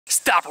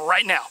stop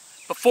right now.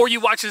 Before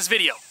you watch this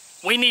video,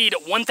 we need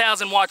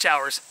 1,000 watch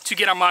hours to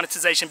get our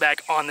monetization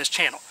back on this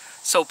channel.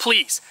 So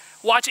please,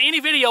 watch any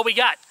video we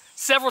got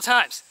several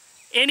times.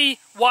 Any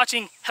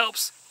watching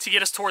helps to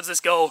get us towards this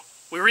goal.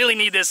 We really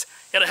need this.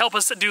 It'll help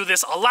us do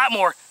this a lot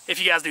more if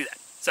you guys do that.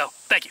 So,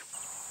 thank you.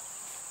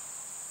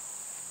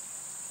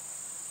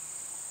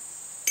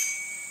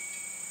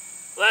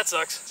 Well, that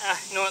sucks.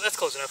 You know what, that's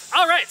close enough.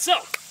 All right, so,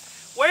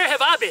 where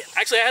have I been?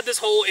 Actually, I had this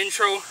whole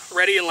intro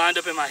ready and lined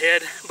up in my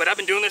head, but I've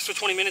been doing this for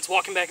 20 minutes,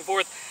 walking back and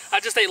forth. I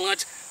just ate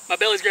lunch, my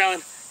belly's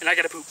growling, and I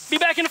gotta poop. Be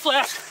back in a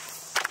flash.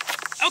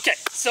 Okay,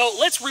 so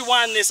let's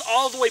rewind this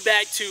all the way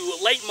back to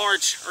late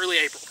March, early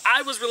April.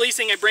 I was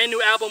releasing a brand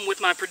new album with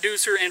my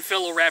producer and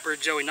fellow rapper,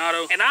 Joey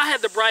Nato, and I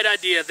had the bright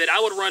idea that I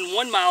would run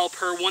 1 mile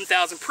per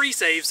 1,000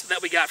 pre-saves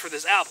that we got for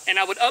this album. And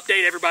I would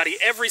update everybody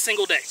every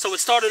single day. So it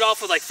started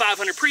off with like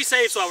 500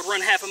 pre-saves, so I would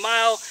run half a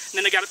mile, and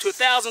then I got up to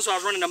 1,000, so I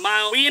was running a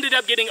mile. We ended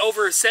up getting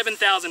over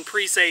 7,000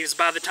 pre-saves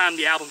by the time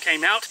the album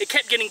came out. It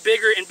kept getting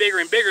bigger and bigger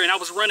and bigger, and I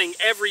was running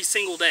every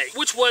single day,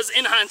 which was,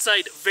 in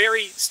hindsight,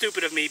 very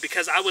stupid of me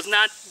because I was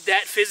not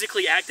that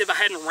physically active. I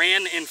hadn't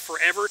ran in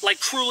forever, like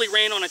truly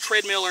ran on a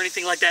treadmill or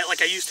anything like that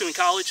like I used to in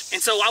college.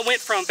 And so I went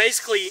from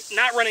basically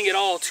not running at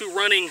all to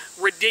running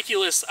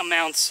ridiculous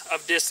amounts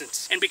of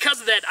distance. And because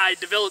of that, I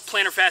developed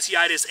plantar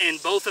fasciitis in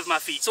both of my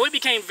feet. So it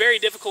became very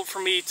difficult for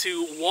me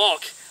to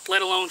walk,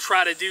 let alone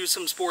try to do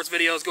some sports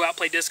videos, go out,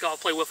 play disc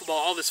golf, play wiffle ball,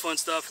 all this fun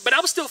stuff. But I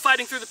was still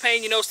fighting through the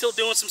pain, you know, still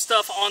doing some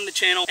stuff on the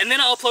channel. And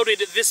then I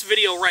uploaded this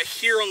video right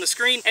here on the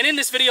screen. And in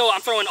this video,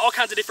 I'm throwing all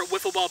kinds of different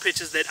wiffle ball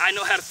pitches that I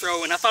know how to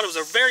throw. And I thought it was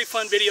a very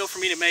fun video for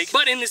me to make.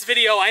 But in this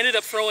video, I ended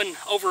up throwing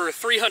over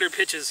 300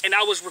 pitches. And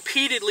I was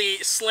repeatedly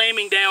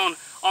slamming down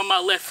on my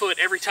left foot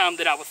every time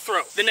that I would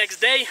throw. The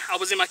next day, I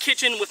was in my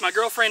kitchen with my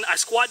girlfriend. I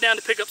squat down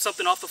to pick up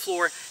something off the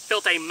floor,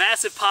 felt a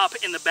massive pop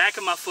in the back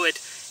of my foot,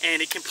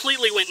 and it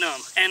completely went numb.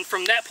 And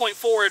from that point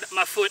forward,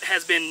 my foot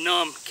has been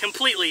numb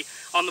completely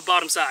on the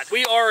bottom side.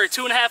 We are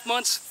 2.5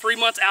 months, 3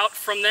 months out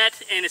from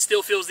that, and it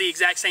still feels the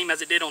exact same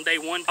as it did on day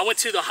one. I went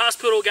to the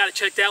hospital, got it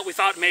checked out. We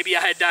thought maybe I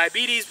had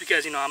diabetes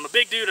because, you know, I'm a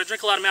big dude, I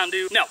drink a lot of Mountain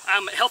Dew. No,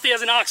 I'm healthy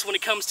as an ox when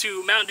it comes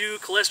to Mountain Dew,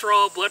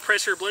 cholesterol, blood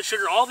pressure, blood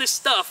sugar, all this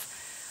stuff.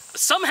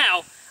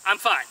 Somehow, I'm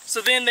fine.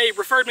 So then they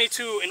referred me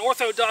to an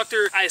ortho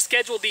doctor. I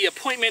scheduled the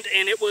appointment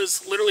and it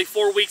was literally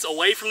 4 weeks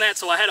away from that.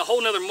 So I had a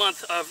whole nother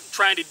month of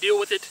trying to deal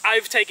with it.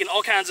 I've taken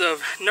all kinds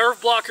of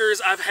nerve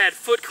blockers. I've had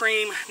foot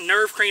cream,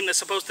 nerve cream that's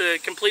supposed to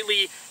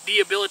completely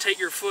debilitate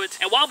your foot.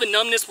 And while the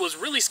numbness was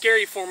really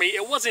scary for me,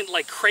 it wasn't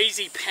like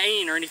crazy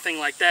pain or anything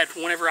like that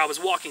whenever I was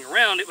walking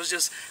around. It was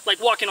just like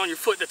walking on your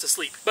foot that's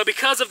asleep. But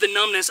because of the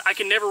numbness, I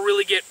can never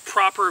really get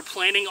proper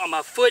planning on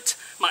my foot.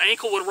 My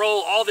ankle would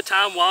roll all the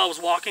time while I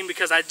was walking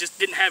because I just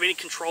didn't have any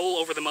control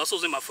over the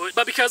muscles in my foot.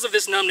 But because of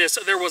this numbness,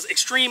 there was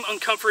extreme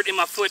uncomfort in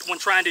my foot when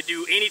trying to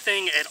do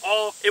anything at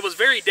all. It was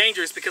very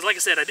dangerous because, like I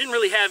said, I didn't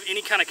really have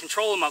any kind of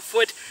control in my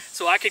foot,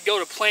 so I could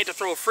go to plant to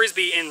throw a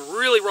frisbee and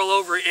really roll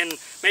over and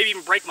maybe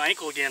even break my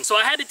ankle again. So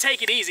I had to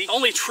take it easy. The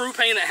only true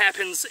pain that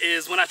happens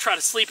is when I try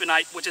to sleep at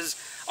night, which is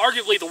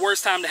arguably the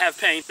worst time to have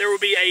pain. There will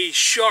be a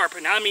sharp,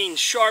 and I mean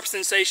sharp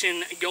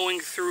sensation going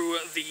through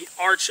the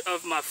arch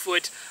of my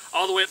foot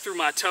all the way up through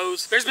my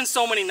toes. There's been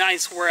so many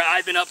nights where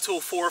I've been up till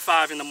 4 or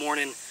 5 in the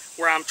morning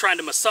where I'm trying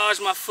to massage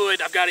my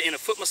foot. I've got it in a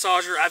foot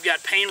massager. I've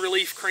got pain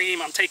relief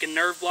cream. I'm taking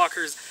nerve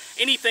blockers,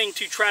 anything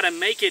to try to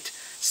make it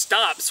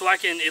stop so I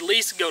can at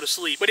least go to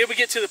sleep. But it would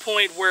get to the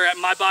point where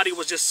my body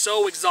was just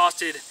so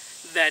exhausted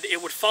that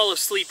it would fall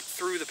asleep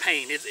through the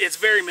pain. It's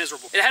very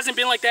miserable. It hasn't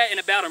been like that in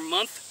about a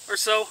month or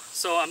so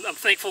I'm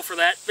thankful for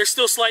that. There's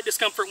still slight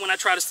discomfort when I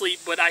try to sleep,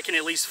 but I can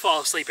at least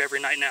fall asleep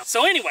every night now.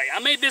 So anyway, I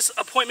made this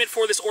appointment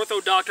for this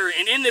ortho doctor,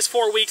 and in this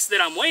 4 weeks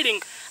that I'm waiting,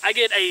 I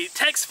get a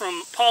text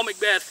from Paul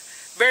Macbeth.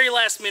 Very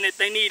last minute,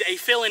 they need a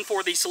fill-in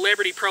for the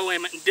Celebrity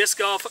Pro-Am disc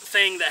golf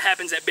thing that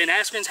happens at Ben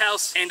Askren's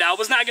house. And I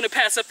was not going to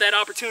pass up that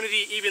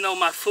opportunity, even though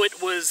my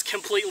foot was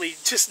completely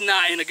just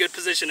not in a good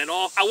position at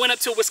all. I went up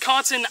to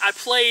Wisconsin. I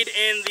played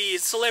in the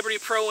Celebrity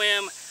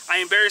Pro-Am. I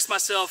embarrassed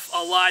myself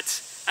a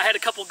lot. I had a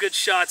couple good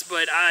shots,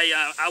 but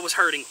I was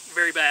hurting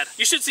very bad.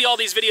 You should see all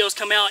these videos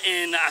come out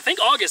in, I think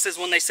August is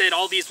when they said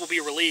all these will be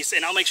released,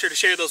 and I'll make sure to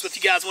share those with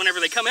you guys whenever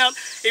they come out,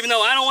 even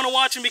though I don't want to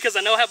watch them because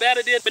I know how bad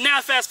I did. But now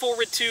fast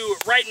forward to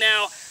right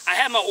now, I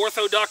had my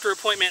ortho doctor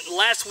appointment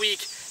last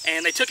week,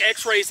 and they took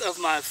x-rays of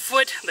my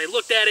foot. They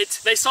looked at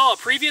it. They saw a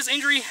previous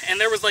injury,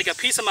 and there was like a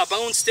piece of my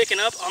bone sticking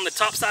up on the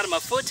top side of my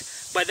foot,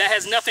 but that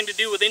has nothing to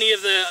do with any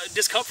of the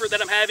discomfort that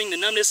I'm having, the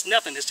numbness,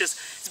 nothing. It's just,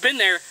 it's been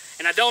there,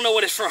 and I don't know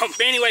what it's from.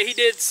 But anyway, he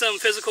did some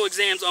physical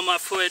exams on my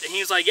foot, and he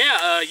was like,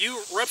 yeah,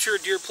 you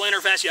ruptured your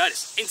plantar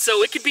fasciitis. And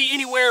so it could be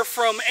anywhere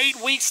from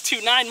 8 weeks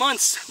to 9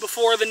 months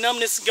before the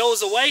numbness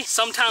goes away,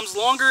 sometimes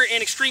longer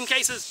in extreme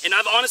cases. And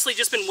I've honestly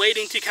just been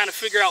waiting to kind of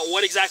figure out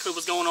what exactly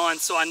was going on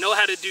so I know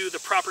how to do the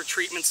proper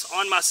treatments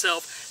on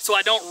myself so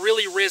I don't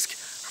really risk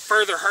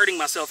further hurting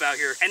myself out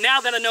here. And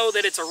now that I know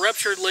that it's a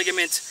ruptured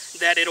ligament,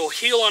 that it'll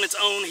heal on its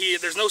own,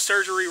 there's no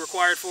surgery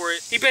required for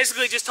it. He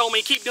basically just told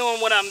me keep doing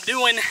what I'm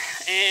doing.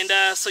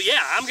 And so yeah,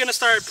 I'm gonna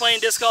start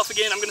playing disc golf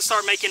again. I'm gonna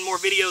start making more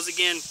videos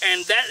again.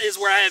 And that is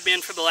where I have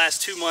been for the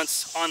last 2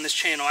 months on this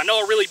channel. I know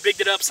I really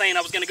bigged it up saying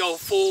I was gonna go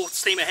full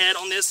steam ahead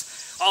on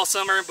this all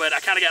summer, but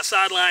I kind of got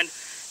sidelined.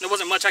 There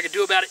wasn't much I could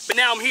do about it. But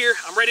now I'm here.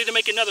 I'm ready to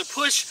make another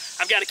push.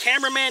 I've got a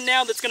cameraman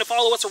now that's gonna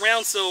follow us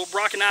around, so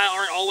Brock and I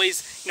aren't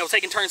always,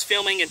 taking turns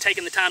filming and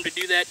taking the time to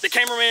do that. The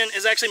cameraman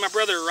is actually my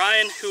brother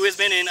Ryan, who has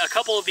been in a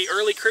couple of the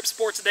early Crypt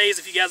Sports days,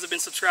 if you guys have been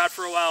subscribed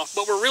for a while.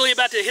 But we're really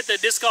about to hit the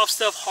disc golf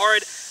stuff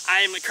hard. I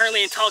am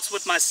currently in talks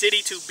with my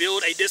city to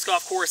build a disc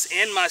golf course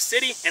in my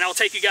city, and I'll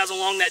take you guys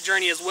along that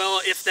journey as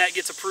well if that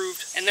gets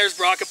approved. And there's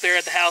Brock up there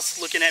at the house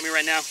looking at me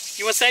right now.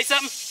 You wanna say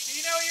something? Do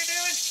you know what you're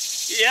doing?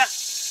 Yeah,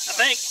 I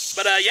think.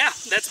 But yeah,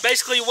 that's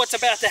basically what's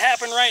about to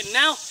happen right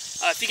now.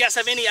 If you guys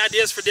have any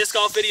ideas for disc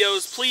golf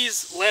videos,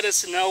 please let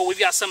us know. We've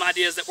got some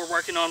ideas that we're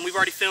working on. We've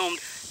already filmed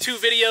 2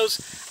 videos.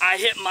 I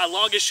hit my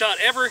longest shot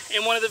ever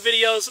in one of the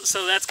videos,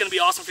 so that's gonna be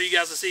awesome for you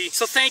guys to see.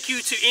 So thank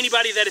you to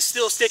anybody that is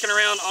still sticking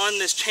around on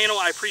this channel.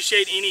 I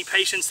appreciate any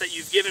patience that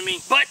you've given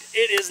me, but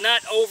it is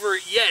not over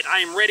yet. I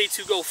am ready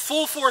to go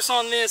full force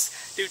on this,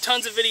 do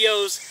tons of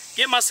videos,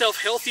 get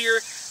myself healthier,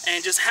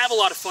 and just have a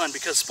lot of fun,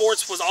 because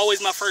sports was always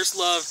my first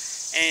love,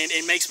 and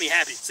it makes me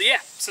happy. So yeah,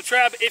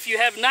 subscribe if you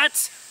have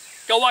not.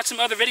 Go watch some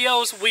other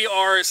videos. We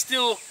are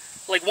still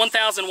like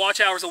 1,000 watch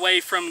hours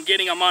away from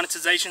getting our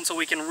monetization, so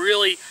we can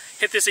really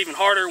hit this even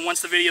harder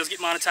once the videos get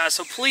monetized.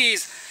 So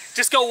please,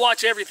 just go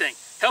watch everything.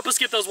 Help us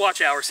get those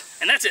watch hours.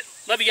 And that's it.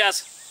 Love you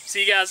guys.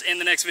 See you guys in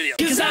the next video.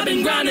 'Cause I've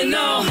been grinding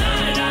all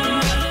night.